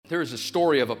There's a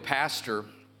story of a pastor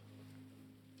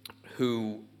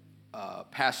who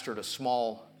pastored a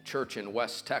small church in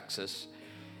West Texas,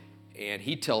 and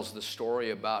he tells the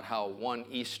story about how one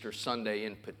Easter Sunday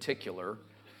in particular,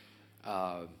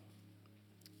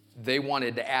 they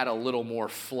wanted to add a little more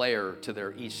flair to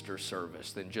their Easter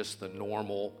service than just the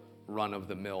normal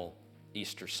run-of-the-mill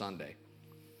Easter Sunday.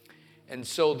 And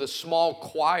so the small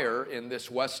choir in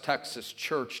this West Texas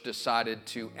church decided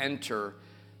to enter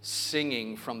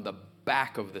singing from the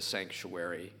back of the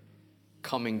sanctuary,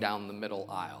 coming down the middle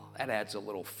aisle. That adds a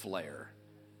little flair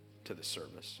to the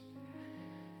service.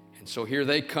 And so here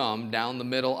they come down the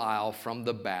middle aisle from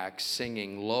the back,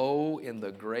 singing, "Lo, in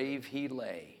the grave he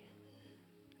lay,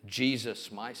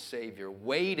 Jesus my Savior,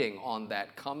 waiting on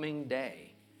that coming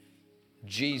day,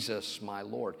 Jesus my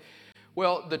Lord."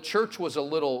 Well, the church was a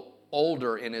little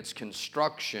older in its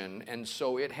construction, and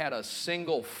so it had a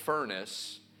single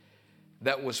furnace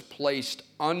that was placed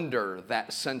under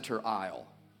that center aisle.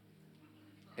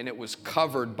 And it was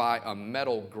covered by a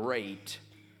metal grate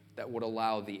that would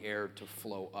allow the air to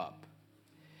flow up.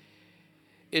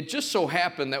 It just so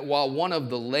happened that while one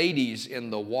of the ladies in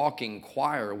the walking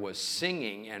choir was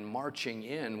singing and marching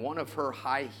in, one of her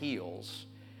high heels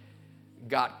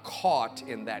got caught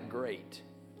in that grate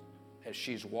as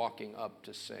she's walking up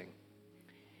to sing.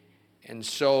 And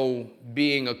so,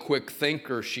 being a quick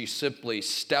thinker, she simply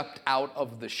stepped out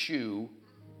of the shoe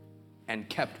and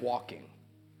kept walking.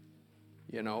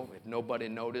 You know, if nobody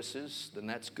notices, then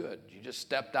that's good. She just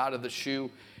stepped out of the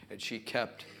shoe and she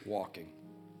kept walking.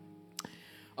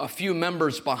 A few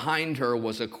members behind her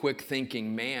was a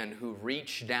quick-thinking man who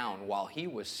reached down while he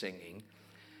was singing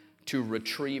to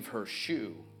retrieve her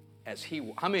shoe.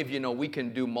 How many of you know we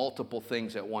can do multiple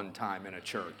things at one time in a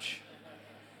church?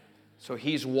 So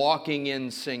he's walking in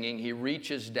singing. He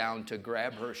reaches down to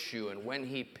grab her shoe, and when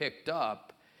he picked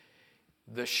up,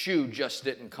 the shoe just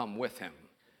didn't come with him,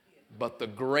 but the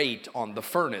grate on the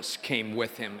furnace came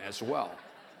with him as well.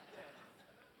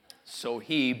 So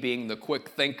he, being the quick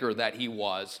thinker that he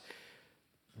was,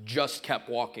 just kept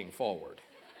walking forward.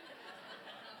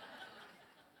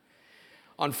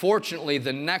 Unfortunately,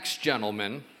 the next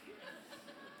gentleman,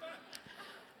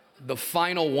 the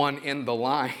final one in the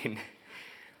line,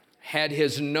 had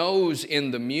his nose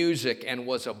in the music and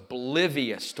was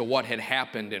oblivious to what had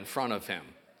happened in front of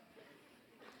him.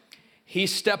 He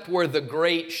stepped where the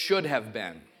grate should have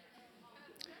been,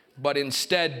 but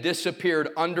instead disappeared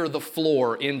under the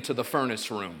floor into the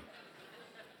furnace room.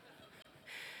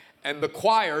 And the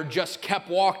choir just kept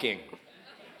walking.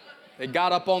 They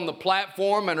got up on the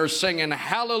platform and are singing,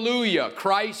 "Hallelujah,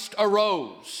 Christ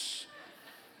arose.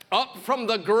 Up from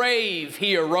the grave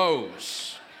he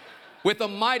arose. With a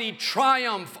mighty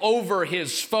triumph over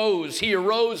his foes, he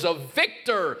arose a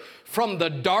victor from the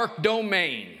dark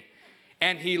domain.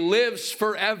 And he lives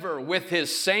forever with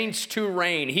his saints to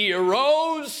reign. He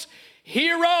arose,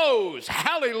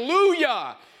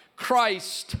 hallelujah,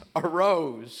 Christ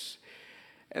arose."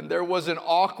 And there was an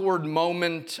awkward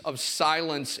moment of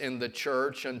silence in the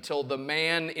church until the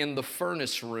man in the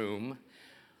furnace room,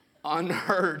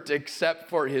 unhurt except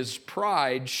for his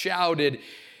pride, shouted,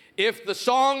 "If the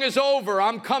song is over,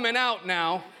 I'm coming out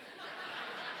now."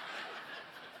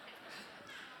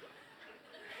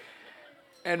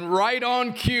 And right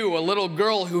on cue, a little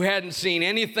girl who hadn't seen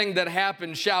anything that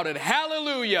happened shouted,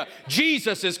 "Hallelujah,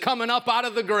 Jesus is coming up out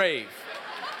of the grave."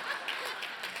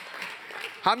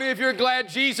 How many of you are glad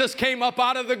Jesus came up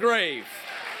out of the grave?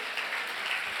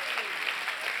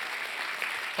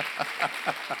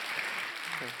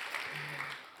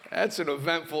 That's an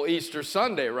eventful Easter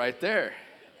Sunday right there.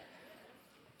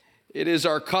 It is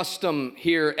our custom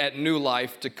here at New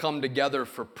Life to come together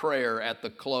for prayer at the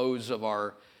close of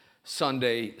our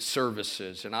Sunday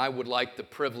services. And I would like the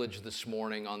privilege this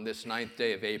morning on this 9th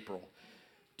day of April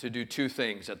to do two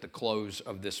things at the close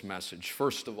of this message.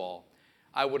 First of all,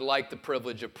 I would like the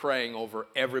privilege of praying over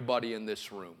everybody in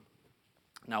this room.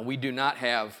 Now, we do not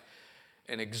have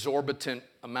an exorbitant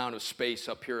amount of space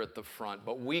up here at the front,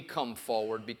 but we come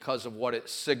forward because of what it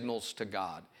signals to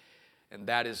God. And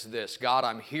that is this: God,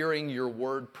 I'm hearing your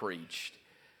word preached,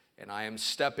 and I am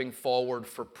stepping forward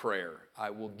for prayer.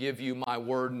 I will give you my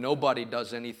word. Nobody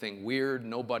does anything weird.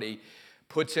 Nobody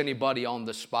puts anybody on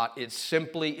the spot. It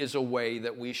simply is a way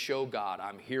that we show God,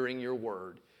 I'm hearing your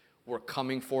word. We're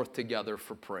coming forth together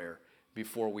for prayer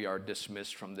before we are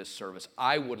dismissed from this service.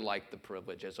 I would like the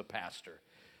privilege as a pastor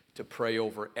to pray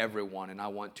over everyone, and I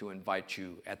want to invite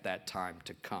you at that time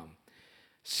to come.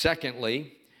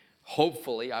 Secondly,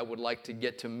 hopefully, I would like to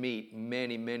get to meet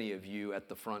many, many of you at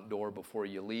the front door before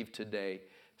you leave today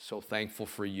So thankful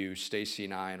for you. Stacy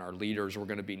and I and our leaders, we're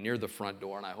going to be near the front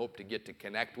door, and I hope to get to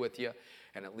connect with you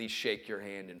and at least shake your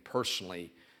hand and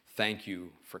personally thank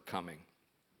you for coming.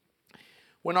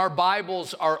 When our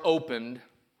Bibles are opened,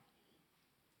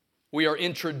 we are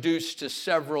introduced to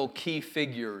several key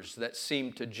figures that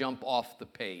seem to jump off the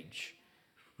page.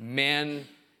 Men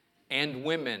and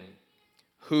women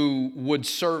who would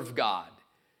serve God.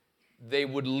 They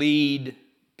would lead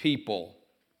people,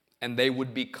 and they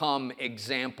would become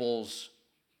examples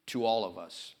to all of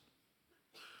us.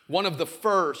 One of the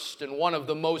first and one of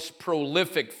the most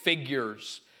prolific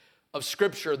figures of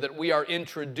Scripture that we are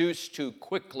introduced to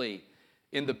quickly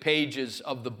in the pages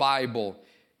of the Bible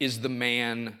is the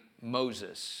man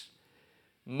Moses.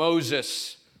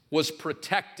 Moses was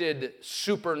protected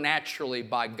supernaturally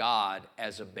by God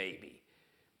as a baby.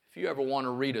 If you ever want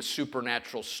to read a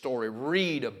supernatural story,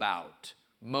 read about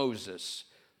Moses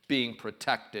being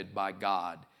protected by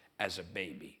God as a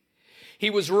baby. He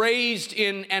was raised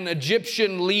in an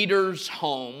Egyptian leader's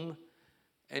home,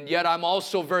 and yet I'm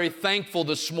also very thankful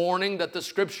this morning that the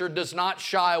Scripture does not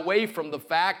shy away from the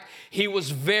fact he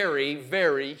was very,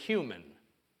 very human.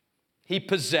 He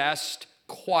possessed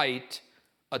quite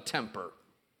a temper.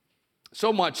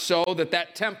 So much so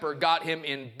that temper got him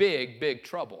in big, big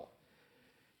trouble.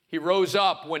 He rose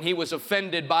up when he was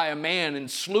offended by a man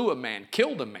and slew a man,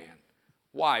 killed a man.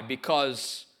 Why?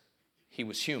 Because he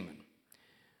was human.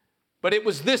 But it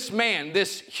was this man,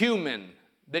 this human,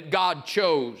 that God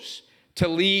chose to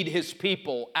lead his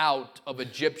people out of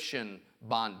Egyptian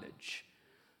bondage.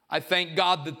 I thank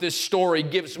God that this story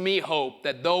gives me hope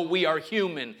that though we are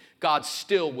human, God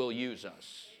still will use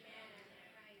us.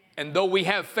 And though we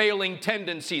have failing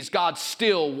tendencies, God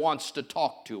still wants to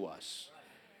talk to us.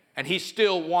 And He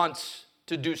still wants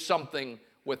to do something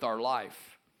with our life.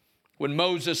 When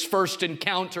Moses first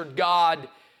encountered God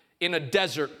in a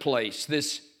desert place,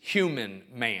 this human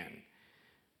man,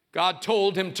 God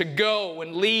told him to go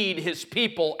and lead His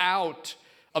people out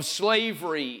of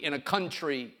slavery in a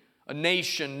country, a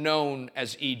nation known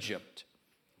as Egypt.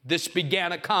 This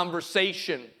began a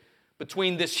conversation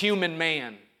between this human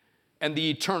man and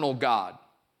the eternal God.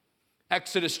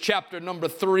 Exodus chapter number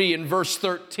 3 and verse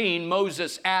 13,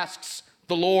 Moses asks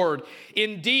the Lord,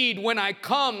 "Indeed, when I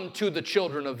come to the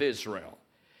children of Israel,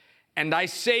 and I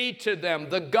say to them,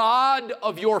 the God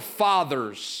of your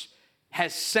fathers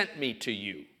has sent me to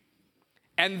you,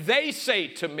 and they say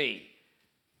to me,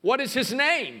 what is His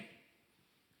name?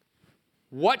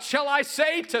 What shall I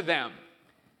say to them?"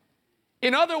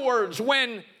 In other words,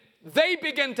 when they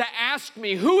begin to ask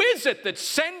me, who is it that's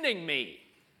sending me?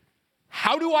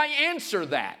 How do I answer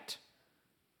that?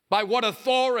 By what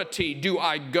authority do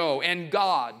I go? And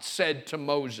God said to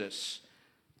Moses,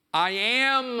 I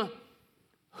am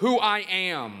who I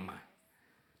am.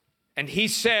 And He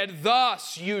said,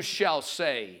 thus you shall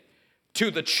say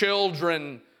to the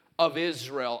children of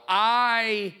Israel,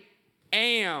 I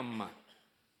am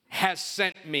has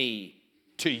sent me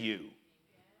to you.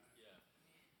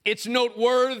 It's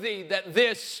noteworthy that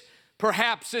this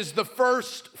perhaps is the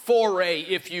first foray,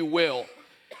 if you will,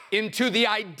 into the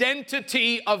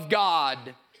identity of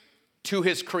God to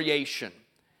His creation.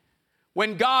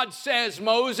 When God says,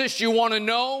 Moses, you want to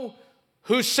know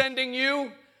who's sending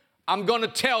you? I'm going to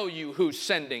tell you who's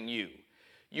sending you.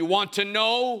 You want to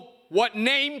know what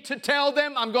name to tell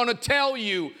them? I'm going to tell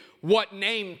you what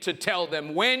name to tell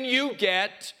them. When you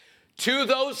get to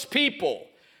those people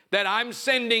that I'm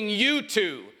sending you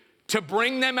to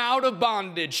bring them out of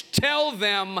bondage, tell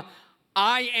them,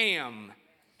 I am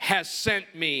has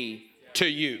sent me to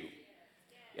you.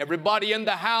 Everybody in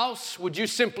the house, would you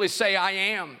simply say, I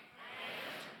am?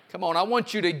 Come on, I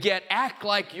want you to act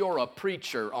like you're a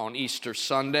preacher on Easter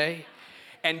Sunday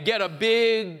and get a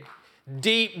big,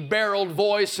 deep barreled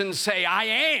voice and say, I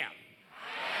am.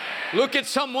 Look at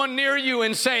someone near you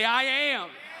and say, I am.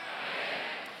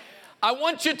 I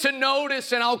want you to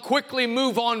notice, and I'll quickly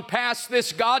move on past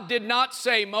this, God did not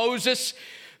say, Moses,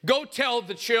 go tell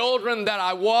the children that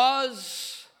I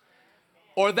was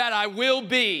or that I will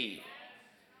be.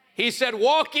 He said,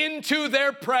 walk into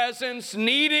their presence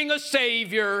needing a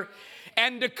Savior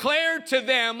and declare to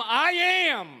them, I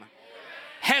am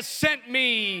has sent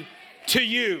me to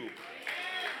you.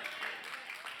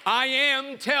 I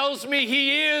am tells me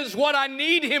He is what I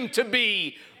need Him to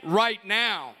be right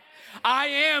now. I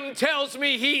am tells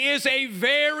me He is a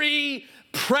very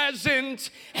present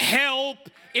help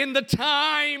in the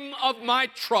time of my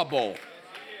trouble.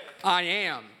 I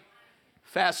am.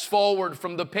 Fast forward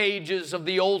from the pages of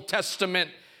the Old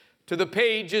Testament to the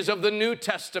pages of the New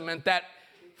Testament, that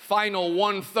final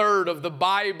 1/3 of the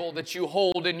Bible that you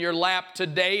hold in your lap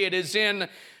today. It is in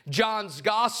John's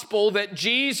gospel that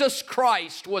Jesus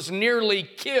Christ was nearly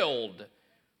killed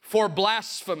for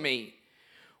blasphemy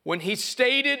when he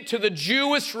stated to the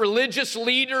Jewish religious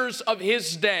leaders of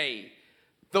his day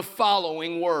the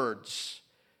following words: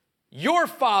 "Your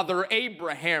father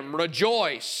Abraham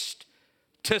rejoiced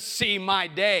to see my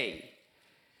day,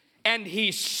 and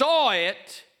he saw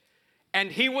it,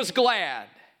 and he was glad."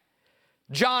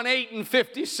 John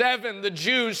 8:57, the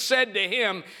Jews said to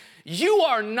him, "You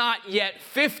are not yet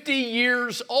 50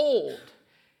 years old,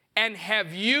 and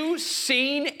have you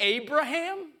seen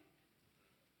Abraham?"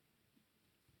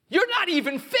 You're not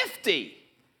even 50.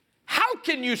 How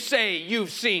can you say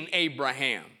you've seen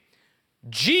Abraham?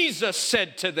 Jesus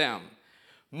said to them,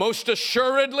 "Most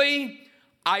assuredly,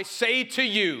 I say to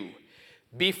you,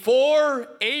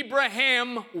 before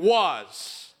Abraham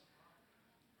was,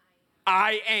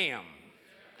 I am."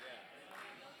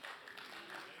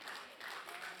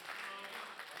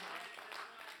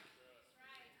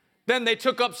 Then they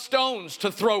took up stones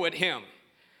to throw at him.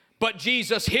 But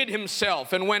Jesus hid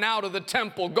himself and went out of the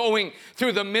temple, going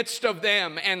through the midst of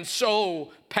them, and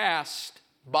so passed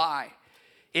by.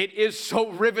 It is so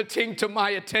riveting to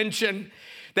my attention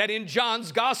that in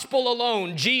John's gospel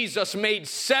alone, Jesus made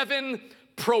 7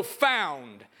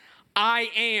 profound I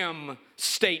am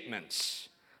statements.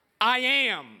 I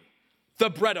am the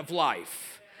bread of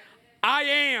life. I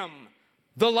am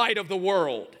the light of the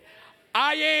world.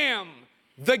 I am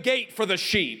the gate for the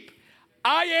sheep.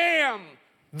 I am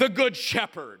the good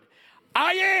shepherd.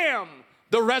 I am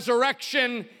the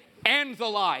resurrection and the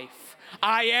life.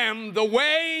 I am the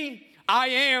way, I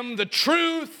am the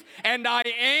truth, and I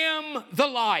am the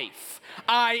life.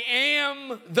 I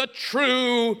am the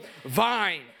true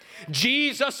vine.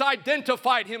 Jesus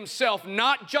identified himself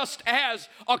not just as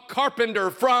a carpenter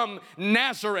from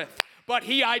Nazareth, but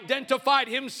he identified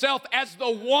himself as the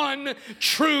one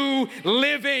true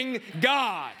living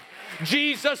God.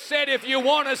 Jesus said, if you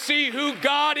want to see who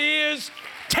God is,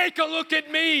 take a look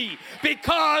at me,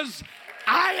 because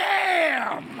I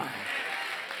am.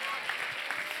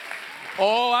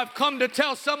 Oh, I've come to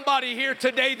tell somebody here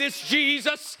today, this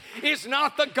Jesus is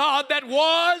not the God that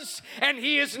was, and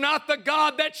he is not the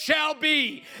God that shall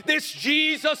be. This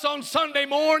Jesus on Sunday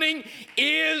morning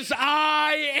is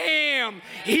I am.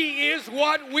 He is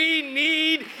what we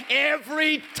need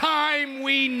every time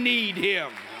we need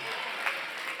him.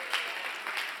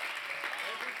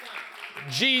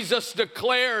 Jesus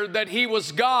declared that he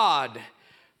was God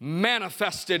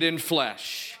manifested in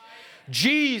flesh.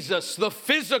 Jesus, the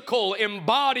physical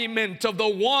embodiment of the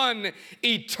one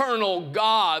eternal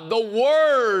God, the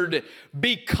Word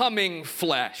becoming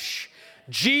flesh.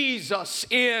 Jesus,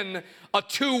 in a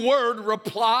 2-word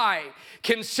reply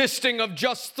consisting of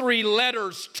just 3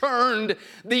 letters, turned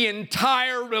the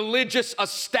entire religious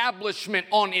establishment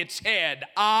on its head.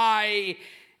 I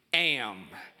am.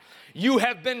 You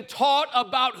have been taught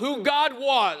about who God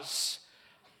was.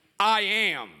 I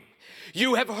am.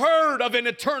 You have heard of an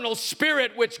eternal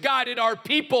spirit which guided our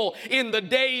people in the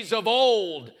days of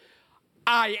old.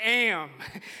 I am.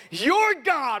 Your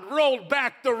God rolled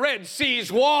back the Red Sea's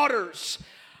waters.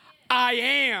 I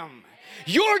am.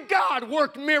 Your God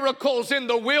worked miracles in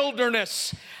the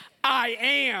wilderness. I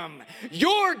am.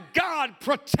 Your God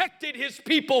protected his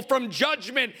people from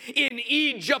judgment in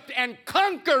Egypt and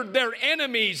conquered their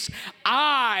enemies.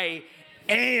 I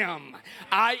am.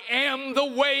 I am the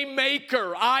way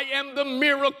maker. I am the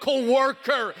miracle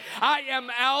worker. I am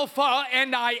Alpha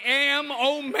and I am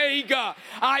Omega.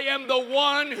 I am the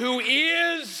one who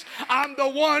is. I'm the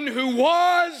one who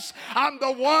was. I'm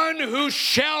the one who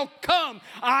shall come.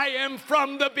 I am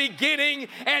from the beginning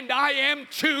and I am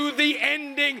to the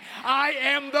ending. I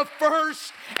am the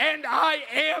first and I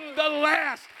am the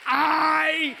last.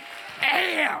 I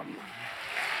am.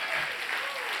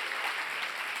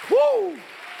 Woo!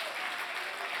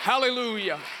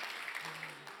 Hallelujah.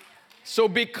 So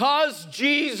because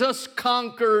Jesus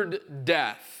conquered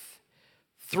death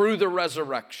through the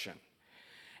resurrection,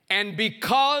 and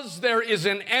because there is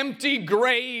an empty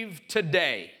grave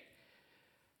today,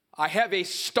 I have a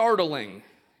startling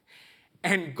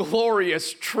and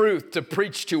glorious truth to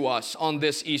preach to us on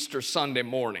this Easter Sunday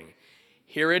morning.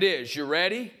 Here it is. You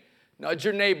ready? Nudge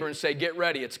your neighbor and say, get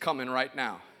ready. It's coming right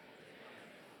now.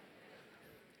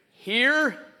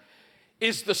 Here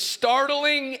is the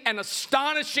startling and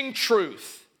astonishing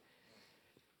truth.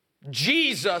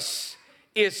 Jesus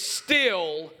is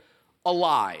still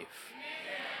alive.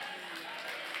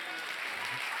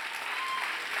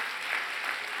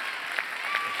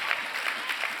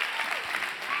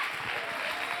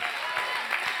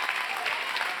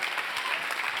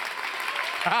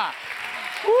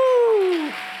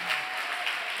 Woo.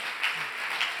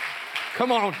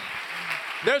 Come on.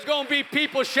 There's going to be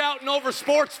people shouting over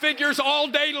sports figures all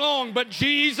day long, but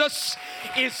Jesus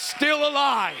is still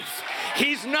alive.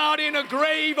 He's not in a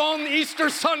grave on Easter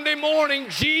Sunday morning.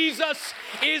 Jesus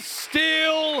is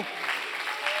still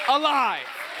alive.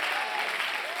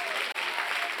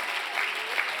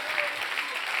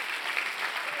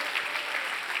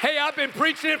 Hey, I've been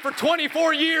preaching it for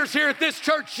 24 years here at this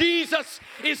church. Jesus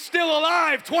is still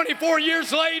alive 24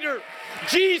 years later.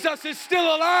 Jesus is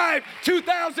still alive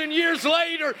 2,000 years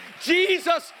later.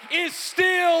 Jesus is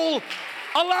still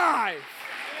alive.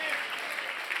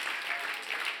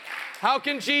 How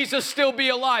can Jesus still be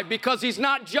alive? Because he's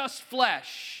not just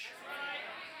flesh.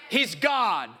 He's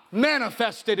God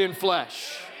manifested in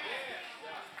flesh.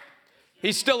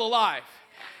 He's still alive.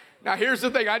 Now here's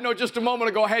the thing. I know just a moment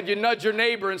ago I had you nudge your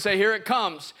neighbor and say, here it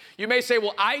comes. You may say,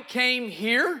 well, I came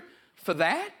here for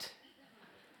that?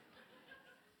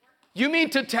 You mean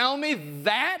to tell me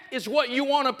that is what you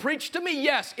want to preach to me?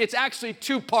 Yes, it's actually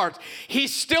two parts.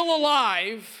 He's still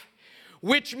alive,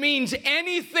 which means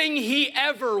anything he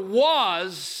ever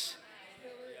was,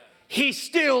 he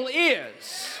still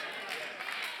is.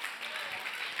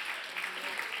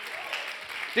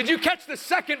 Did you catch the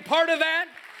second part of that?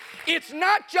 It's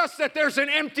not just that there's an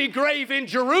empty grave in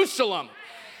Jerusalem.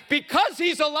 Because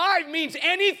he's alive means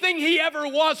anything he ever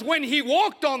was when he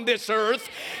walked on this earth,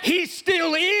 he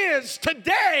still is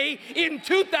today in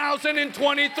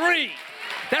 2023.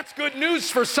 That's good news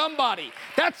for somebody.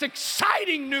 That's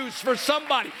exciting news for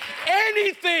somebody.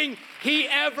 Anything he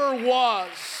ever was,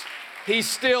 he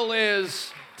still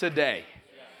is today.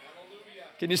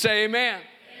 Can you say amen?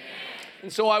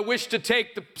 And so I wish to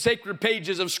take the sacred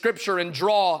pages of Scripture and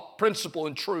draw principle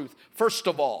and truth. First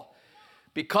of all,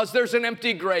 because there's an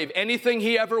empty grave, anything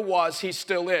he ever was, he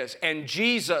still is. And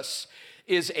Jesus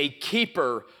is a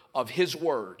keeper of his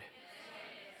word.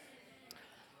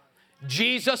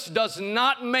 Jesus does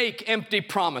not make empty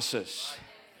promises.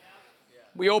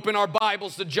 We open our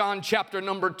Bibles to John chapter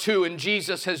number 2, and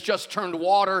Jesus has just turned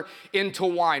water into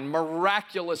wine.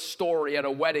 Miraculous story at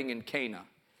a wedding in Cana.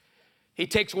 He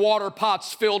takes water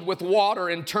pots filled with water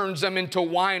and turns them into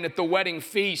wine at the wedding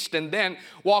feast, and then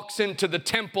walks into the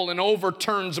temple and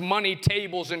overturns money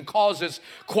tables and causes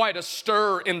quite a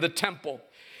stir in the temple.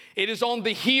 It is on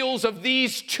the heels of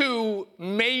these two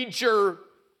major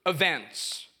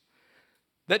events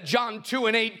that John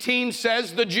 2:18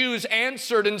 says, the Jews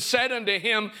answered and said unto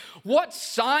him, what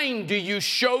sign do you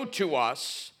show to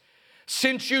us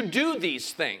since you do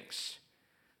these things?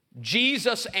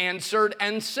 Jesus answered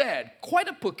and said, quite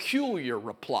a peculiar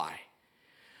reply,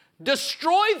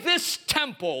 destroy this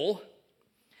temple,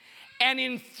 and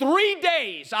in 3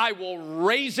 days I will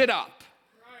raise it up.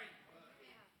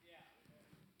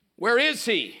 Where is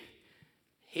he?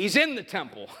 He's in the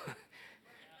temple.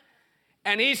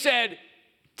 And he said,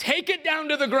 take it down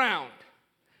to the ground,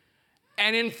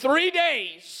 and in 3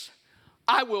 days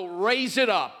I will raise it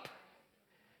up.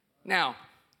 Now,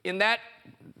 in that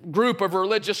group of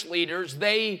religious leaders,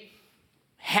 they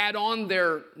had on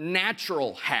their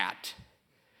natural hat,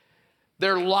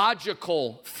 their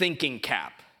logical thinking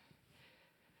cap.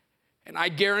 And I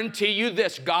guarantee you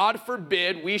this, God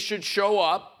forbid we should show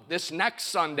up this next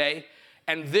Sunday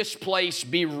and this place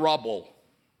be rubble.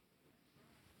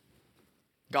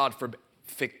 God forbid,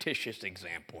 fictitious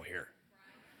example here.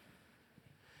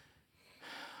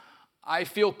 I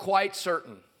feel quite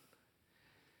certain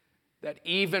that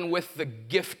even with the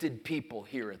gifted people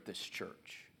here at this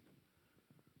church,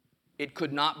 it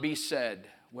could not be said,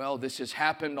 well, this has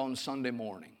happened on Sunday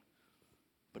morning,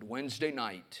 but Wednesday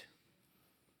night,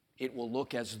 it will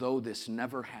look as though this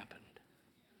never happened.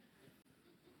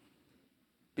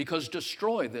 Because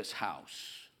destroy this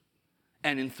house,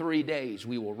 and in 3 days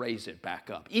we will raise it back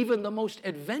up. Even the most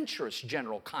adventurous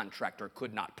general contractor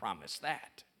could not promise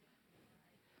that.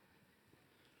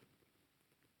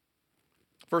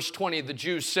 Verse 20, the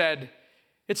Jews said,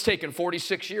 it's taken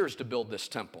 46 years to build this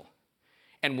temple.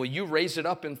 And will you raise it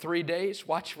up in 3 days?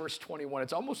 Watch verse 21.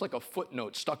 It's almost like a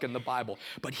footnote stuck in the Bible.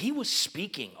 But he was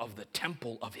speaking of the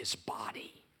temple of his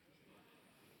body.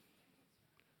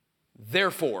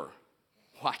 Therefore,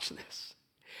 watch this.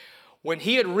 When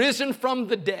he had risen from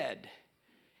the dead,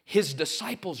 his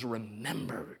disciples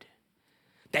remembered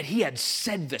that he had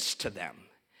said this to them.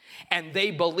 And they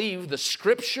believed the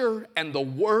scripture and the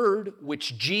word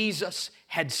which Jesus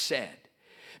had said.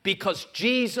 Because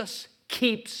Jesus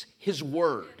keeps his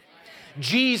word.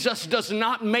 Jesus does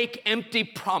not make empty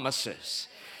promises.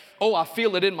 Oh, I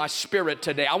feel it in my spirit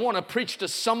today. I want to preach to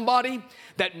somebody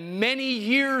that many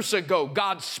years ago,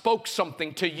 God spoke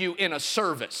something to you in a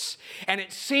service, and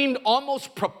it seemed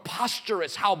almost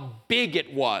preposterous how big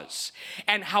it was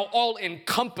and how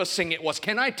all-encompassing it was.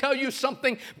 Can I tell you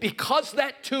something? Because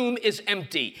that tomb is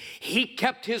empty, He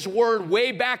kept His word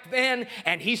way back then,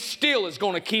 and He still is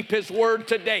going to keep His word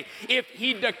today. If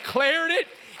He declared it,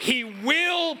 He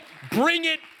will bring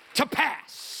it to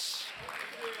pass.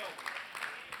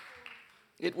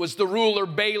 It was the ruler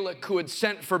Balak who had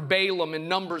sent for Balaam in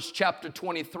Numbers chapter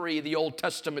 23, the Old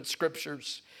Testament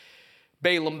scriptures.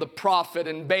 Balaam the prophet,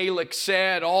 and Balak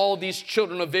said, all these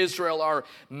children of Israel are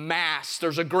massed.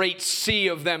 There's a great sea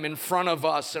of them in front of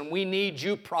us, and we need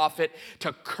you, prophet,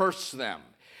 to curse them.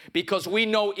 Because we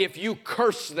know if you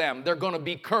curse them, they're going to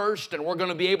be cursed, and we're going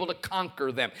to be able to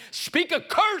conquer them. Speak a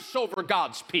curse over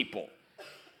God's people.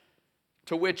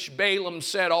 To which Balaam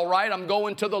said, all right, I'm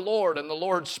going to the Lord. And the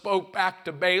Lord spoke back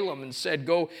to Balaam and said,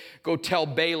 go tell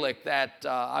Balak that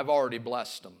I've already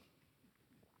blessed him.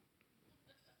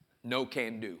 No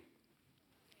can do.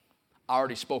 I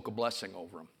already spoke a blessing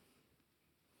over him.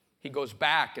 He goes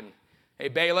back and, hey,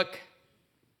 Balak,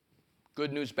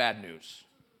 good news, bad news.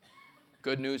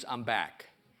 Good news, I'm back.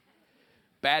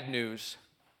 Bad news,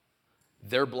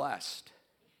 they're blessed.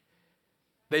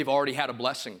 They've already had a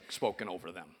blessing spoken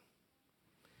over them.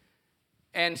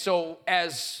 And so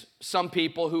as some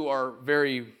people who are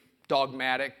very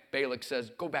dogmatic, Balak says,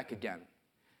 go back again.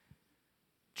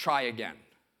 Try again.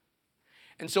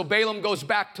 And so Balaam goes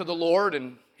back to the Lord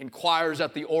and inquires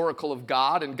at the oracle of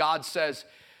God, and God says,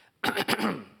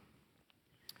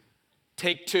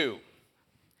 take two.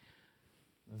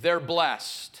 They're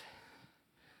blessed.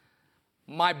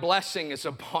 My blessing is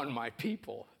upon my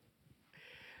people.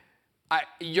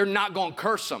 You're not going to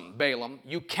curse them, Balaam.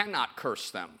 You cannot curse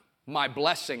them. My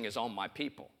blessing is on my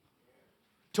people.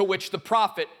 To which the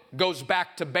prophet goes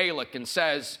back to Balak and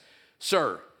says,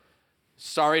 sir,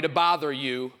 sorry to bother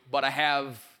you, but I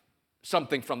have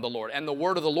something from the Lord. And the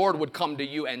word of the Lord would come to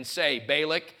you and say,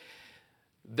 Balak,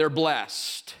 they're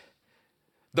blessed.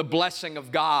 The blessing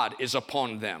of God is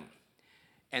upon them.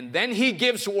 And then he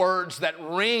gives words that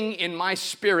ring in my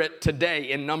spirit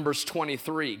today in Numbers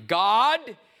 23. God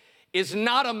is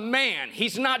not a man.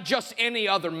 He's not just any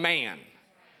other man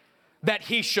that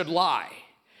he should lie.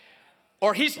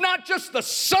 Or he's not just the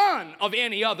son of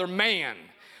any other man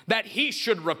that he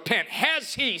should repent.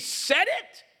 Has he said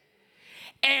it?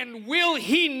 And will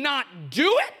he not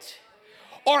do it?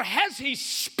 Or has he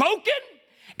spoken?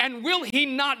 And will he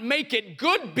not make it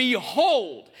good?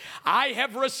 Behold, I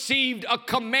have received a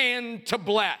command to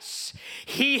bless.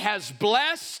 He has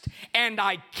blessed, and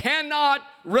I cannot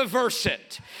reverse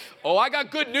it. Oh, I got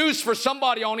good news for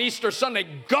somebody on Easter Sunday.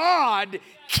 God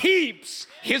keeps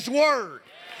his word.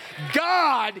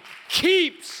 God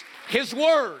keeps his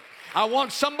word. I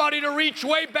want somebody to reach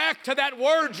way back to that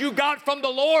word you got from the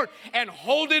Lord and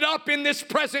hold it up in this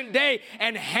present day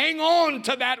and hang on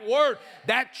to that word.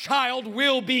 That child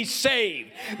will be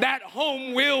saved. That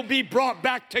home will be brought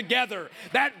back together.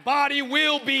 That body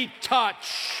will be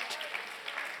touched.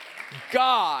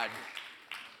 God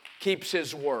keeps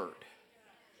his word.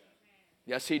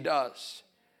 Yes, he does.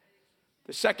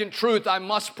 The second truth I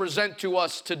must present to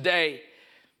us today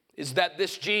is that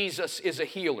this Jesus is a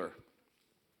healer.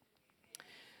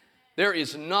 There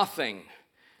is nothing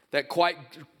that quite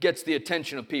gets the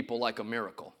attention of people like a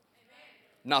miracle.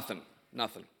 Nothing.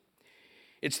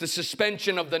 It's the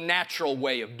suspension of the natural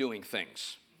way of doing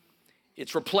things.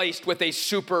 It's replaced with a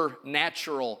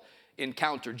supernatural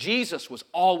encounter. Jesus was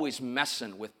always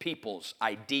messing with people's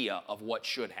idea of what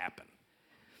should happen.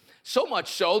 So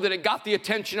much so that it got the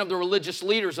attention of the religious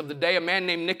leaders of the day. A man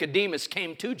named Nicodemus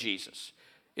came to Jesus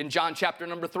in John chapter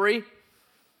number 3.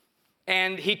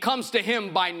 And he comes to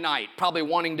him by night, probably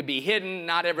wanting to be hidden,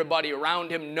 not everybody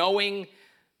around him knowing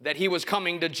that he was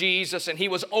coming to Jesus. And he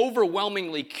was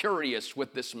overwhelmingly curious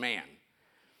with this man.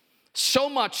 So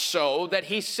much so that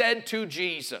he said to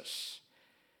Jesus,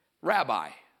 Rabbi,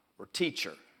 or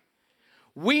teacher,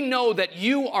 we know that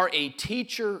you are a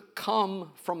teacher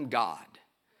come from God.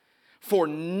 For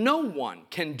no one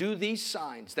can do these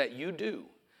signs that you do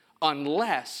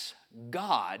unless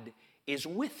God is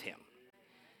with him.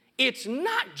 It's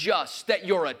not just that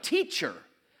you're a teacher.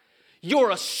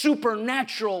 You're a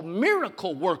supernatural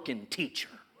miracle working teacher.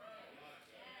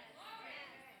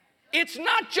 It's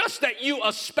not just that you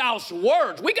espouse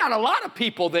words. We got a lot of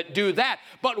people that do that.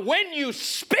 But when you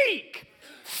speak,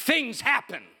 things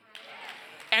happen.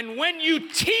 And when you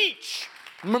teach,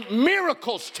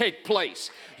 miracles take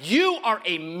place. You are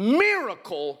a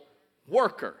miracle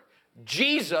worker.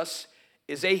 Jesus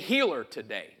is a healer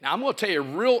today. Now, I'm going to tell you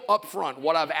real upfront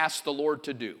what I've asked the Lord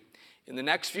to do. In the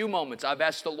next few moments, I've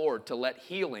asked the Lord to let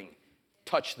healing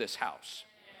touch this house.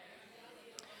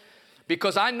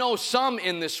 Because I know some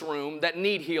in this room that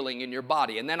need healing in your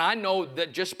body. And then I know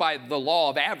that just by the law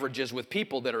of averages with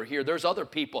people that are here, there's other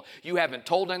people. You haven't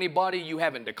told anybody, you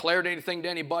haven't declared anything to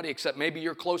anybody except maybe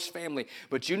your close family,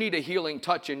 but you need a healing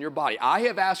touch in your body. I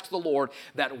have asked the Lord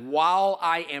that while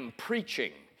I am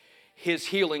preaching, His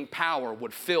healing power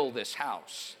would fill this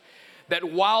house.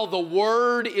 That while the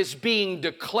word is being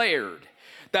declared,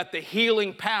 that the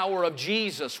healing power of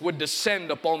Jesus would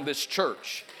descend upon this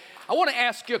church. I want to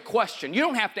ask you a question. You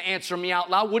don't have to answer me out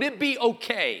loud. Would it be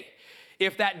okay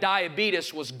if that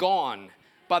diabetes was gone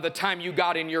by the time you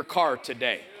got in your car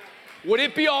today? Would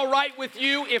it be all right with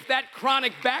you if that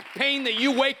chronic back pain that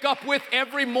you wake up with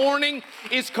every morning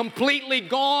is completely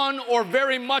gone or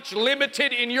very much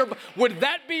limited in your... Would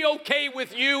that be okay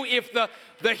with you if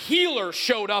the healer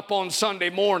showed up on Sunday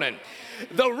morning?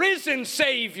 The risen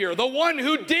Savior, the one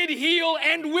who did heal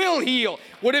and will heal.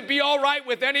 Would it be all right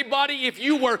with anybody if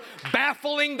you were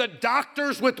baffling the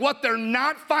doctors with what they're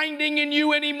not finding in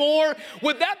you anymore?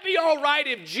 Would that be all right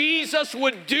if Jesus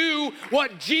would do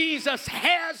what Jesus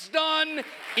has done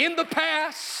in the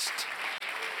past?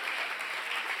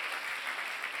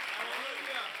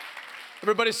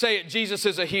 Everybody say it. Jesus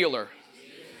is a healer.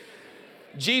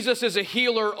 Jesus is a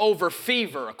healer over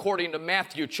fever, according to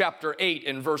Matthew chapter 8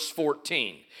 and verse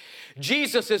 14.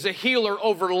 Jesus is a healer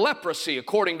over leprosy,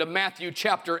 according to Matthew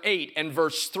chapter 8 and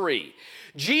verse 3.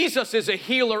 Jesus is a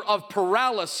healer of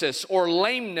paralysis or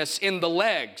lameness in the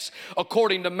legs,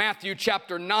 according to Matthew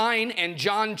chapter 9 and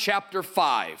John chapter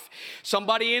 5.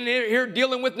 Somebody in here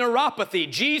dealing with neuropathy.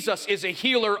 Jesus is a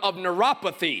healer of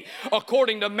neuropathy,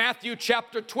 according to Matthew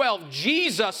chapter 12.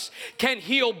 Jesus can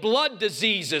heal blood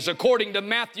diseases, according to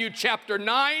Matthew chapter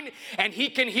 9, and He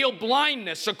can heal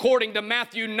blindness, according to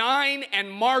Matthew 9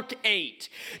 and Mark 8.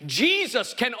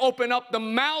 Jesus can open up the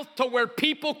mouth to where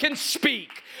people can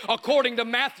speak, according to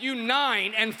Matthew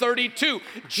 9 and 32.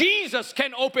 Jesus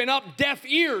can open up deaf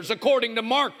ears, according to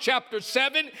Mark chapter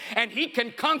 7, and He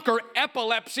can conquer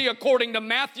epilepsy, according to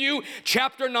Matthew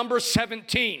chapter number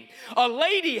 17. A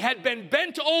lady had been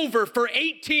bent over for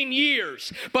 18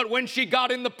 years, but when she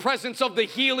got in the presence of the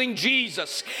healing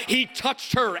Jesus, He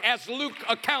touched her, as Luke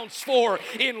accounts for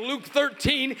in Luke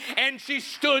 13, and she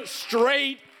stood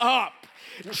straight up.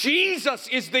 Jesus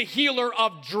is the healer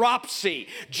of dropsy.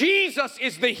 Jesus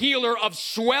is the healer of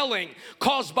swelling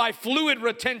caused by fluid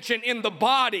retention in the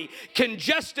body,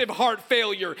 congestive heart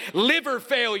failure, liver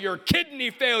failure,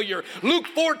 kidney failure. Luke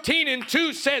 14 and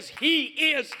 2 says He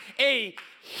is a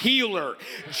healer.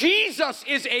 Jesus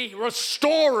is a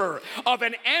restorer of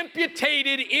an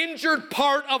amputated, injured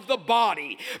part of the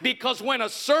body, because when a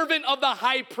servant of the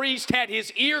high priest had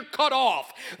his ear cut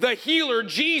off, the healer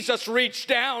Jesus reached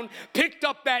down, picked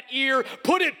up that ear,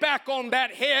 put it back on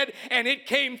that head, and it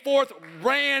came forth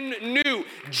brand new.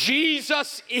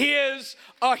 Jesus is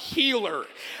a healer.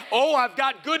 Oh, I've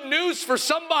got good news for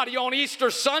somebody on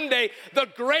Easter Sunday. The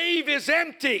grave is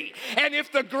empty. And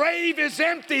if the grave is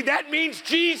empty, that means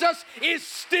Jesus is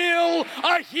still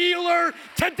a healer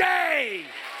today.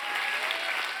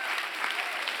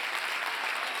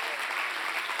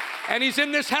 And He's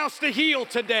in this house to heal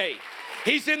today.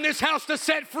 He's in this house to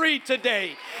set free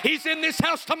today. He's in this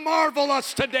house to marvel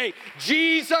us today.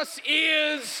 Jesus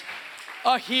is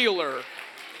a healer.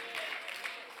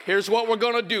 Here's what we're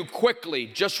going to do quickly.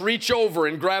 Just reach over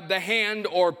and grab the hand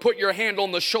or put your hand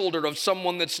on the shoulder of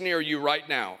someone that's near you right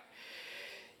now.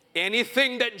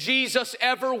 Anything that Jesus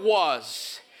ever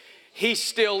was, He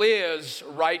still is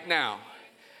right now.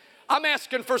 I'm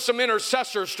asking for some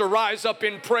intercessors to rise up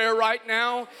in prayer right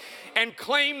now and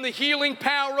claim the healing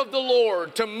power of the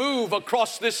Lord to move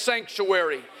across this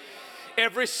sanctuary.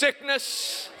 Every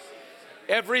sickness,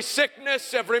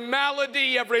 every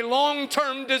malady, every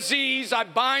long-term disease, I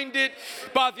bind it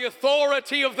by the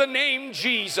authority of the name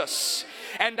Jesus.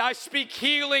 And I speak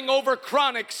healing over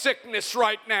chronic sickness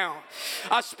right now.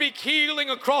 I speak healing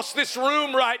across this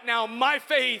room right now. My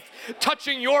faith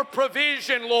touching your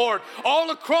provision, Lord,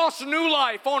 all across New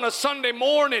Life on a Sunday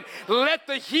morning. Let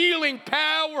the healing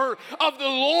power of the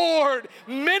Lord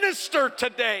minister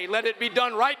today. Let it be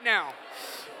done right now.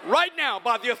 Right now,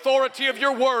 by the authority of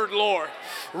your word, Lord.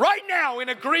 Right now, in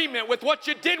agreement with what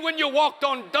you did when you walked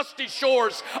on dusty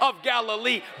shores of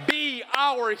Galilee. Be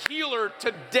our healer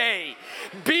today.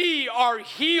 Be our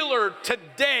healer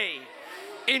today.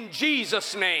 In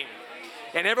Jesus' name.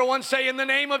 And everyone say, in the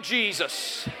name of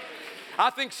Jesus.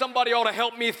 I think somebody ought to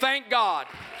help me thank God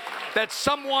that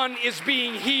someone is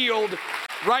being healed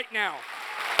right now.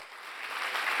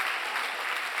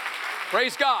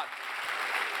 Praise God.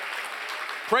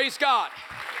 Praise God.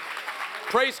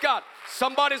 Praise God.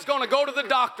 Somebody's going to go to the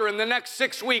doctor in the next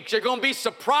 6 weeks. You're going to be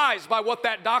surprised by what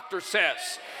that doctor says.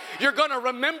 You're going to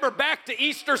remember back to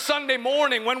Easter Sunday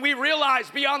morning when we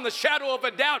realized beyond the shadow of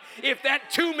a doubt, if that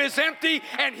tomb is empty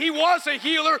and he was a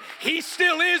healer, he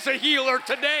still is a healer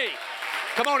today.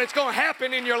 Come on, it's going to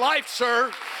happen in your life,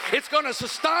 sir. It's going to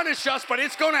astonish us, but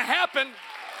it's going to happen.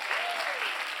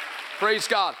 Praise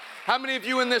God. How many of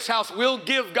you in this house will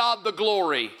give God the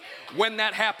glory when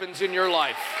that happens in your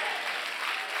life?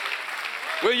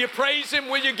 Will you praise Him?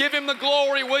 Will you give Him the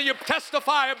glory? Will you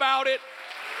testify about it?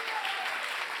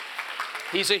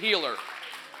 He's a healer.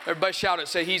 Everybody shout it.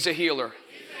 Say, He's a healer.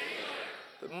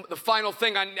 He's a healer. The final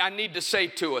thing I need to say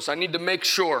to us, I need to make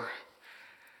sure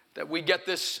that we get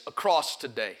this across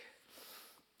today.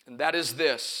 And that is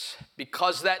this.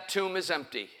 Because that tomb is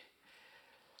empty,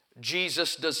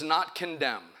 Jesus does not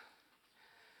condemn,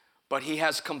 but He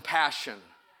has compassion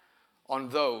on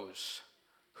those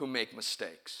who make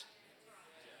mistakes.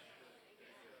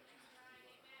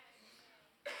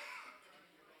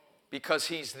 Because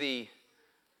He's the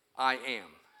I am.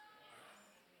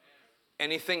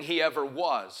 Anything He ever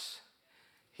was,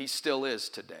 He still is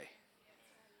today.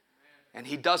 And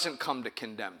He doesn't come to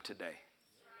condemn today.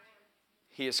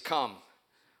 He has come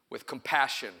with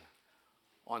compassion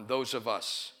on those of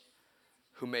us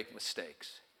who make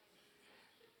mistakes.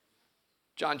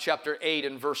 John chapter 8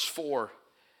 and verse 4,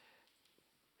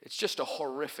 it's just a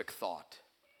horrific thought.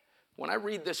 When I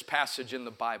read this passage in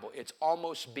the Bible, it's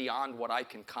almost beyond what I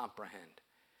can comprehend.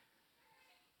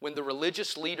 When the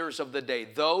religious leaders of the day,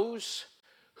 those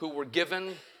who were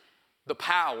given the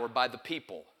power by the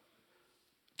people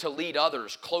to lead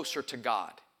others closer to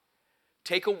God,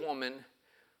 take a woman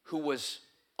who was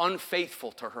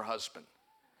unfaithful to her husband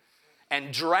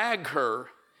and drag her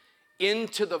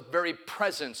into the very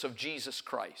presence of Jesus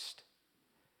Christ.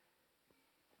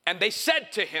 And they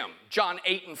said to him, John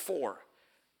 8 and 4,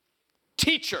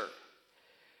 Teacher,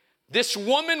 this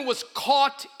woman was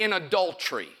caught in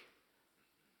adultery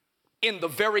in the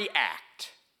very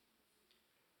act.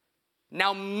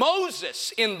 Now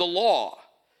Moses in the law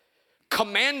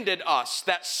commanded us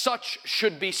that such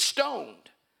should be stoned.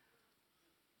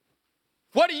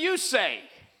 What do you say?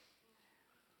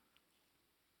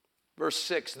 Verse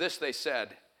 6, this they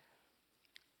said,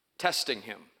 testing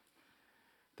him,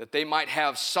 that they might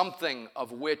have something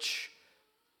of which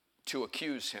to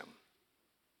accuse him.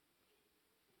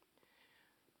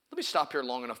 Let me stop here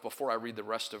long enough before I read the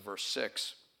rest of verse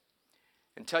 6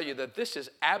 and tell you that this is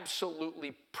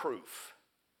absolutely proof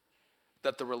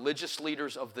that the religious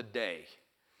leaders of the day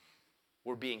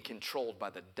were being controlled by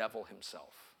the devil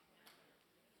himself.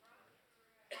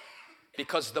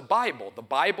 Because the Bible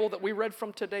that we read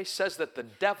from today says that the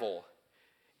devil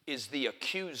is the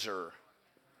accuser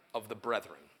of the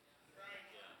brethren.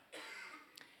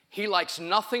 He likes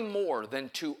nothing more than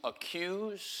to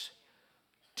accuse,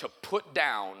 to put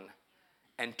down,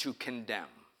 and to condemn.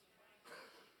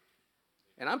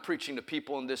 And I'm preaching to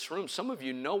people in this room. Some of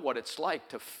you know what it's like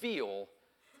to feel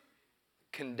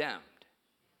condemned.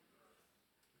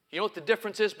 You know what the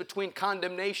difference is between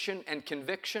condemnation and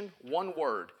conviction? One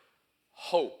word: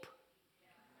 hope.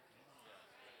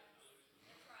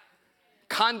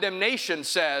 Condemnation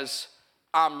says,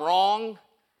 I'm wrong,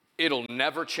 it'll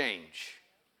never change.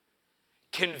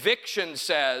 Conviction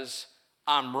says,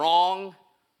 I'm wrong,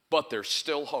 but there's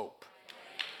still hope.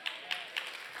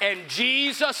 And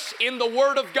Jesus in the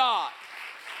Word of God,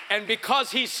 and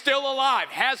because He's still alive,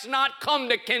 has not come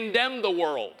to condemn the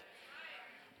world,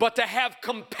 but to have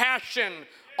compassion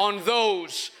on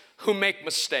those who make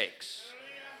mistakes.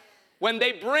 When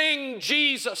they bring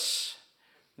Jesus,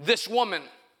 this woman,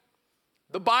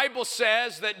 the Bible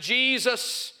says that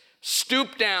Jesus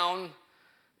stooped down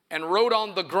and wrote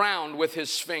on the ground with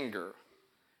his finger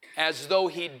as though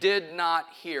he did not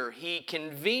hear. He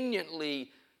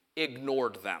conveniently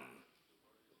ignored them.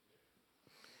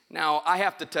 Now, I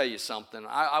have to tell you something.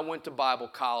 I went to Bible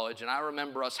college, and I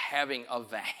remember us having a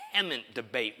vehement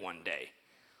debate one day.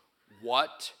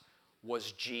 What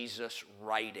was Jesus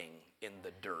writing in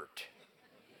the dirt?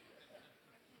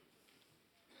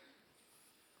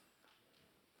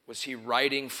 Was he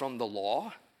writing from the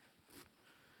law?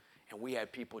 And we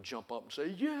had people jump up and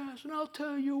say, yes, and I'll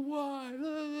tell you why.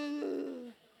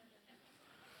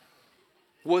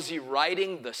 Was he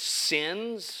writing the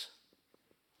sins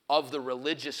of the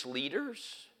religious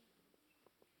leaders?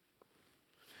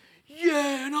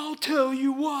 Yeah, and I'll tell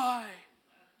you why.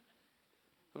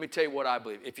 Let me tell you what I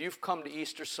believe. If you've come to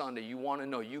Easter Sunday, you want to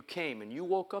know, you came and you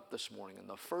woke up this morning and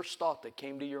the first thought that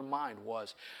came to your mind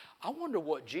was, I wonder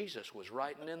what Jesus was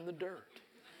writing in the dirt.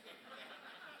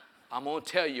 I'm going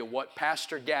to tell you what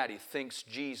Pastor Gaddy thinks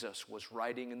Jesus was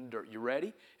writing in the dirt. You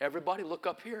ready? Everybody look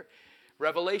up here.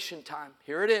 Revelation time.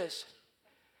 Here it is.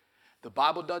 The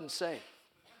Bible doesn't say.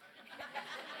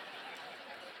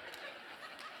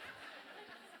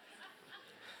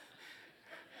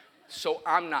 So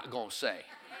I'm not going to say.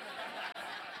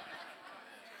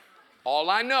 All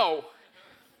I know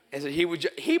is that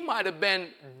he might have been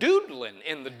doodling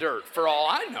in the dirt for all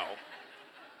I know.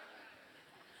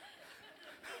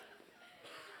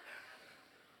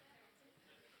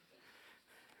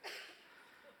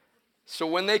 So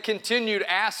when they continued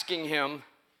asking him,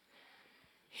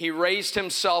 he raised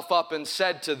himself up and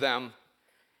said to them,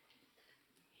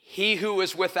 "He who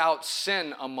is without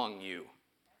sin among you,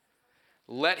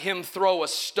 let him throw a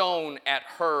stone at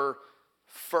her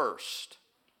first."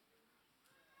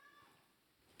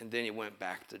 And then he went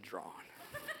back to drawing.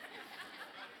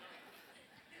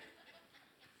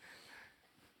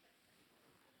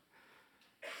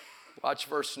 Watch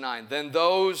verse 9. Then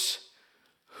those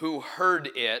who heard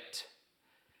it,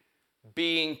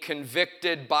 being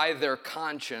convicted by their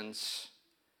conscience,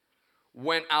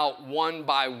 went out one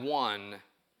by one,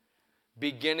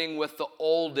 beginning with the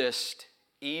oldest,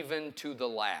 even to the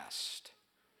last.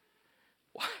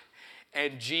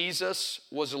 And Jesus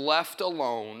was left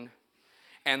alone,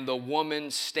 and the woman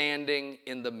standing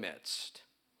in the midst.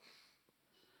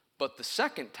 But the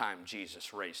second time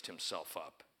Jesus raised himself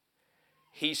up,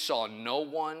 he saw no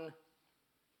one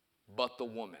but the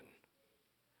woman.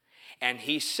 And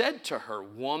he said to her,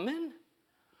 "Woman,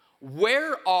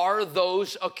 where are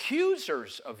those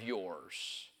accusers of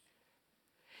yours?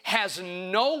 Has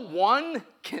no one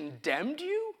condemned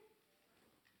you?"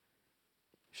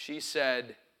 She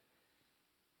said,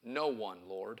 "No one,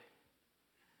 Lord."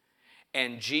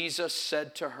 And Jesus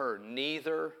said to her,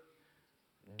 "Neither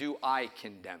do I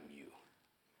condemn you.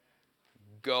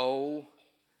 Go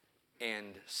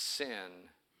and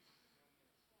sin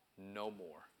no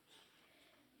more."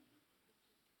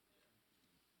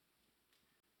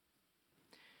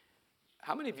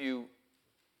 How many of you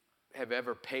have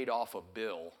ever paid off a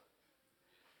bill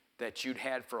that you'd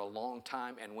had for a long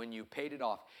time, and when you paid it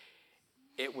off,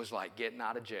 it was like getting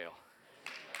out of jail?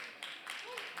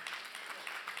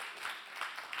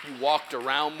 You walked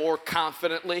around more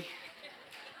confidently.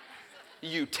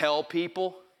 You tell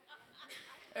people,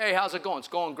 "Hey, how's it going?" "It's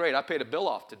going great. I paid a bill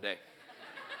off today."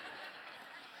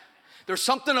 There's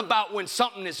something about when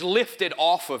something is lifted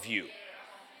off of you.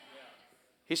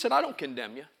 He said, "I don't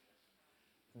condemn you.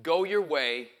 Go your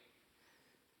way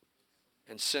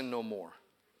and sin no more."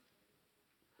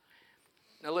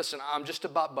 Now listen, I'm just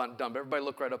about done. Everybody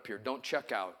look right up here. Don't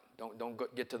check out.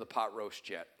 Don't get to the pot roast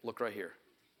yet. Look right here.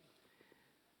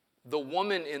 The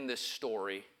woman in this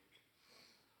story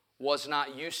was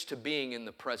not used to being in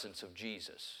the presence of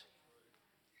Jesus.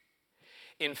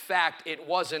 In fact, it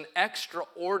was an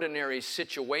extraordinary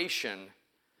situation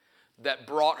that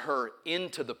brought her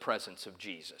into the presence of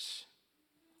Jesus.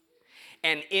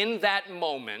 And in that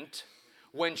moment,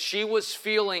 when she was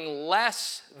feeling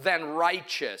less than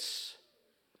righteous,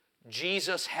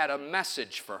 Jesus had a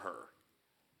message for her.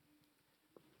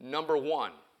 Number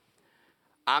one,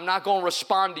 I'm not going to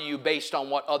respond to you based on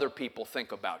what other people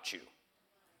think about you.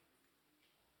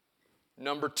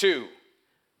 Number two,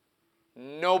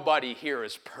 nobody here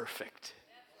is perfect.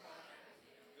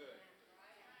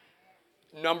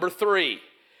 Number three,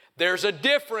 there's a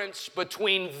difference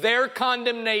between their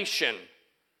condemnation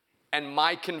and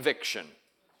my conviction,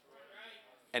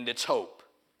 and it's hope.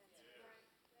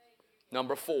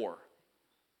 Number four,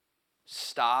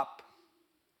 stop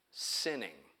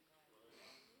sinning.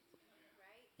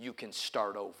 You can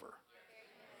start over.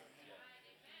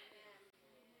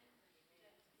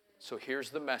 So here's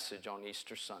the message on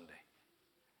Easter Sunday.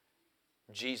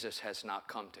 Jesus has not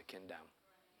come to condemn.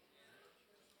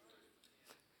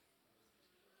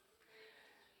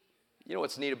 You know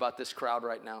what's neat about this crowd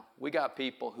right now? We got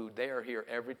people who they are here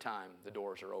every time the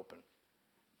doors are open.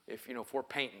 If we're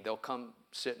painting, they'll come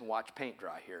sit and watch paint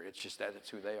dry here. It's just that's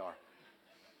who they are.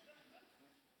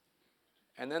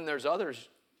 And then there's others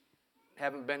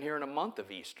haven't been here in a month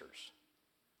of Easters.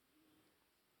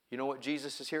 You know what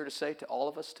Jesus is here to say to all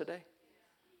of us today?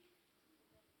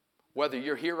 Whether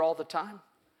you're here all the time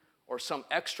or some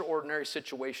extraordinary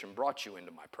situation brought you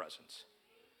into my presence,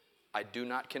 I do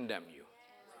not condemn you.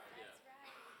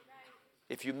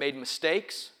 If you made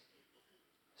mistakes,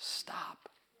 stop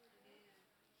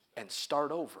and start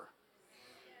over.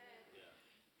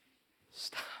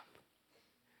 Stop.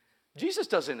 Jesus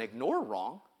doesn't ignore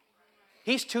wrong.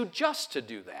 He's too just to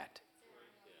do that.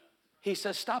 He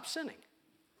says, stop sinning.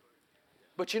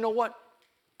 But you know what?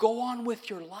 Go on with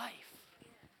your life.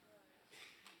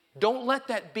 Don't let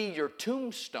that be your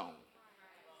tombstone.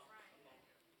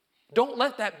 Don't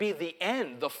let that be the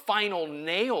end, the final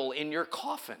nail in your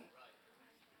coffin.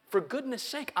 For goodness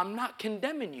sake, I'm not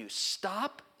condemning you.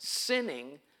 Stop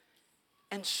sinning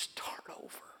and start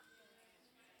over.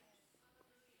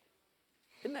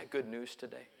 Isn't that good news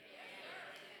today?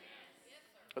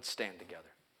 Let's stand together.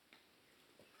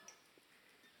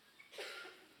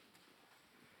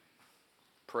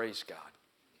 Praise God.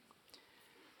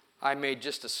 I made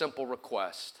just a simple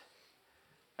request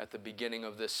at the beginning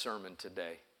of this sermon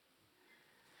today.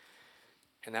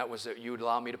 And that was that you would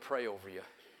allow me to pray over you.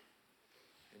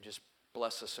 And just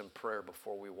bless us in prayer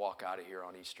before we walk out of here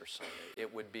on Easter Sunday.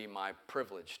 It would be my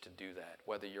privilege to do that.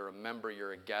 Whether you're a member,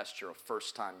 you're a guest, you're a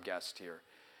first-time guest here,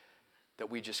 that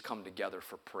we just come together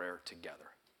for prayer together.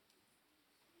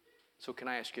 So can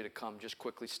I ask you to come, just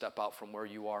quickly step out from where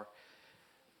you are?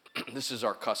 This is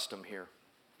our custom here.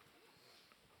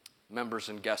 Members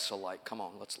and guests alike, come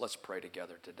on, let's pray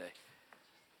together today.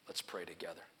 Let's pray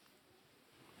together.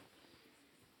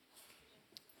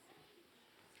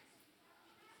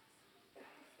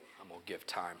 I'm going to give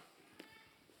time.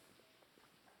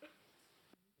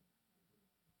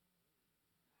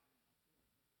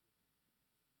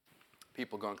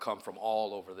 People are going to come from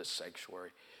all over this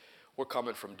sanctuary. We're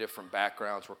coming from different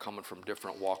backgrounds. We're coming from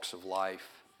different walks of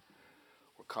life.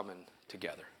 We're coming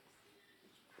together.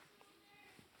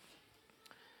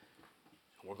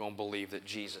 And we're going to believe that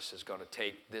Jesus is going to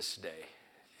take this day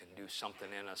and do something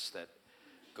in us that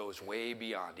goes way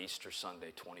beyond Easter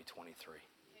Sunday 2023. Amen.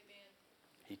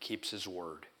 He keeps his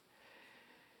word.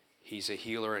 He's a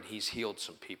healer, and he's healed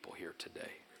some people here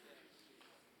today.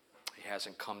 He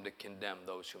hasn't come to condemn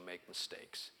those who make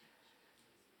mistakes.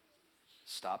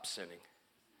 Stop sinning.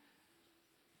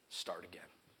 Start again.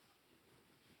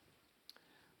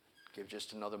 Give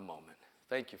just another moment.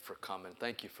 Thank you for coming.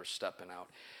 Thank you for stepping out.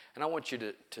 And I want you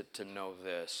to know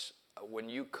this. When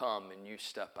you come and you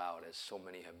step out, as so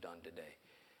many have done today,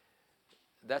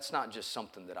 that's not just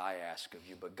something that I ask of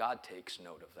you, but God takes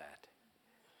note of that.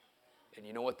 And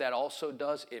you know what that also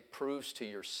does? It proves to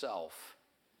yourself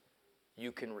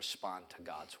you can respond to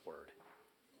God's word.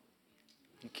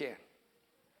 You can.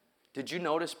 Did you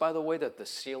notice, by the way, that the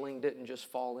ceiling didn't just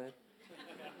fall in?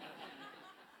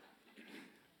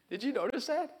 Did you notice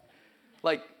that?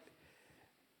 Like,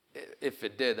 if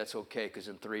it did, that's okay, because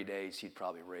in 3 days he'd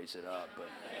probably raise it up. But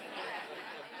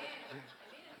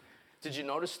did you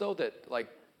notice, though, that like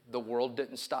the world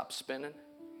didn't stop spinning?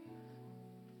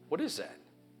 What is that?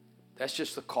 That's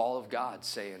just the call of God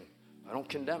saying, I don't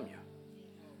condemn you.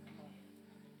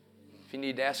 If you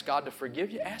need to ask God to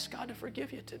forgive you, ask God to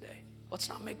forgive you today. Let's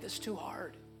not make this too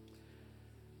hard.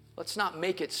 Let's not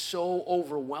make it so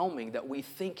overwhelming that we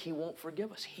think he won't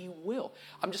forgive us. He will.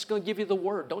 I'm just going to give you the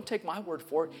word. Don't take my word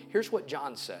for it. Here's what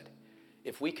John said.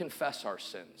 If we confess our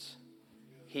sins,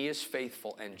 he is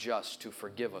faithful and just to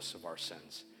forgive us of our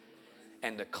sins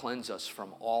and to cleanse us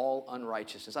from all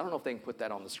unrighteousness. I don't know if they can put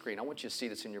that on the screen. I want you to see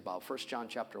this in your Bible. 1 John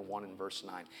chapter 1 and verse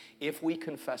 9. If we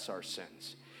confess our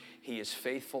sins, he is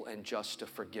faithful and just to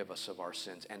forgive us of our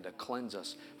sins and to cleanse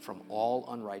us from all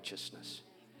unrighteousness.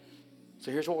 So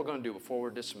here's what we're going to do before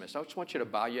we're dismissed. I just want you to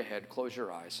bow your head, close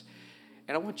your eyes.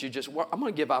 And I want you I'm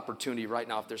going to give opportunity right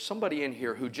now. If there's somebody in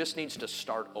here who just needs to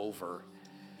start over,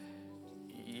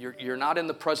 you're not in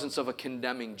the presence of a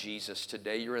condemning Jesus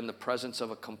today. You're in the presence of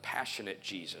a compassionate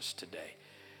Jesus today.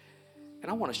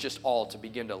 And I want us just all to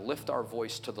begin to lift our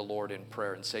voice to the Lord in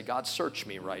prayer and say, God, search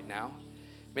me right now.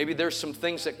 Maybe there's some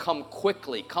things that come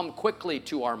quickly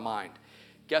to our mind.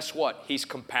 Guess what? He's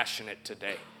compassionate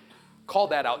today. Call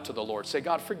that out to the Lord. Say,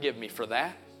 God, forgive me for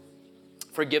that.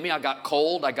 Forgive me, I got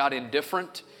cold, I got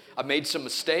indifferent, I made some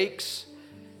mistakes.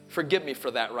 Forgive me for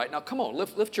that right now. Come on,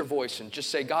 lift your voice and just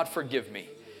say, God, forgive me.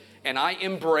 And I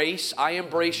embrace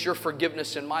your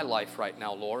forgiveness in my life right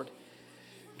now, Lord.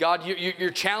 God,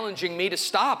 you're challenging me to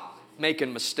stop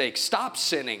making mistakes, stop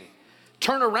sinning.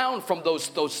 Turn around from those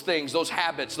things, those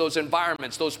habits, those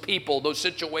environments, those people, those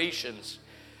situations,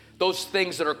 those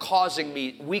things that are causing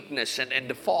me weakness and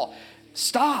to fall.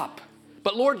 Stop.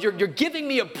 But Lord, you're giving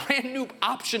me a brand new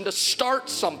option to start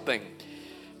something.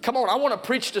 Come on, I want to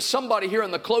preach to somebody here in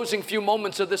the closing few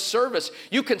moments of this service.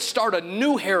 You can start a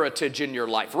new heritage in your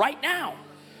life right now.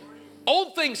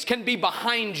 Old things can be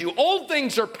behind you. Old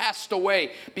things are passed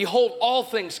away. Behold, all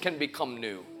things can become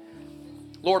new.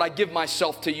 Lord, I give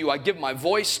myself to you. I give my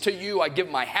voice to you. I give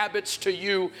my habits to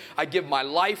you. I give my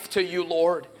life to you,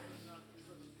 Lord.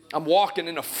 I'm walking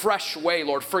in a fresh way,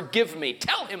 Lord. Forgive me.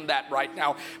 Tell him that right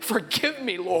now. Forgive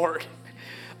me, Lord.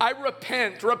 I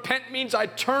repent. Repent means I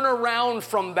turn around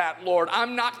from that, Lord.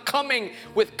 I'm not coming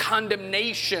with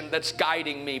condemnation that's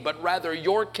guiding me, but rather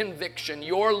your conviction,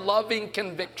 your loving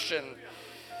conviction.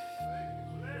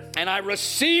 And I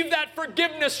receive that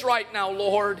forgiveness right now,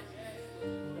 Lord.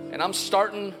 And I'm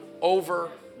starting over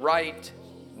right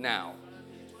now.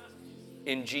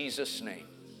 In Jesus' name.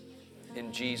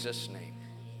 In Jesus' name.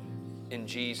 In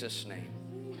Jesus'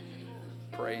 name.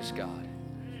 Praise God.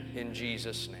 In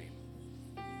Jesus' name.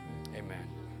 Amen.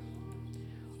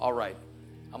 All right.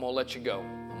 I'm going to let you go.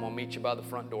 I'm going to meet you by the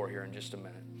front door here in just a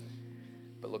minute.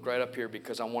 But look right up here,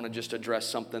 because I want to just address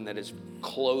something that is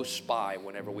close by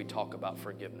whenever we talk about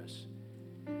forgiveness.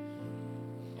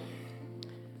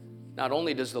 Not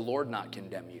only does the Lord not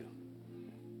condemn you,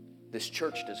 this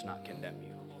church does not condemn you.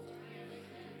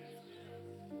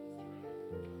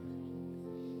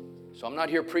 So I'm not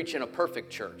here preaching a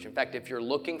perfect church. In fact, if you're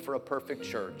looking for a perfect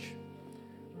church,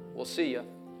 we'll see you.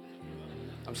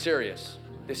 I'm serious.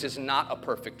 This is not a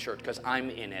perfect church because I'm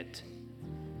in it.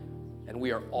 And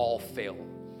we are all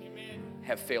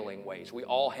have failing ways. We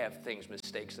all have things,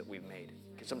 mistakes that we've made.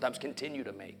 Can sometimes continue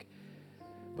to make.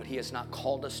 But He has not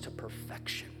called us to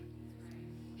perfection.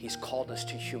 He's called us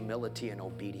to humility and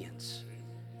obedience.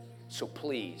 So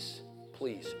please,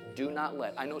 please do not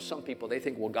let, I know some people, they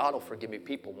think, well, God will forgive me.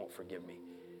 People won't forgive me.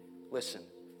 Listen,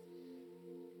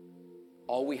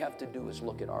 all we have to do is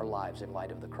look at our lives in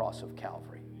light of the cross of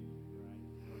Calvary.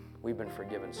 We've been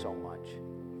forgiven so much.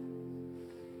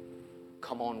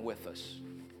 Come on with us.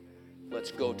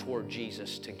 Let's go toward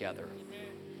Jesus together.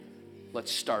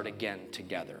 Let's start again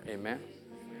together. Amen?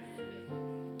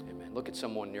 Amen. Look at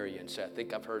someone near you and say, I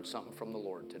think I've heard something from the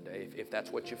Lord today, if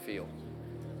that's what you feel.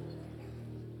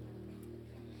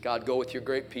 God, go with your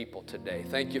great people today.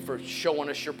 Thank you for showing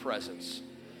us your presence.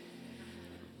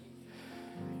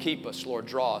 Keep us, Lord.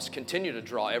 Draw us. Continue to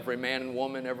draw every man and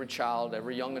woman, every child,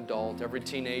 every young adult, every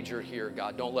teenager here,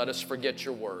 God. Don't let us forget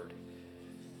your word.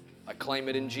 I claim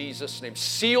it in Jesus' name.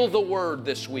 Seal the word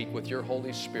this week with your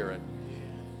Holy Spirit.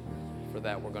 For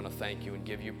that, we're going to thank you and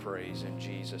give you praise in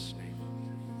Jesus'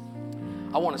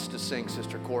 name. I want us to sing,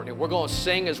 Sister Courtney. We're going to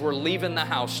sing as we're leaving the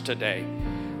house today.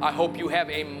 I hope you have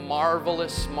a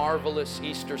marvelous, marvelous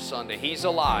Easter Sunday. He's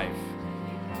alive.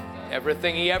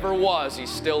 Everything He ever was, He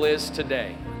still is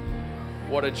today.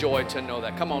 What a joy to know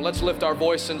that. Come on, let's lift our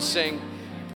voice and sing.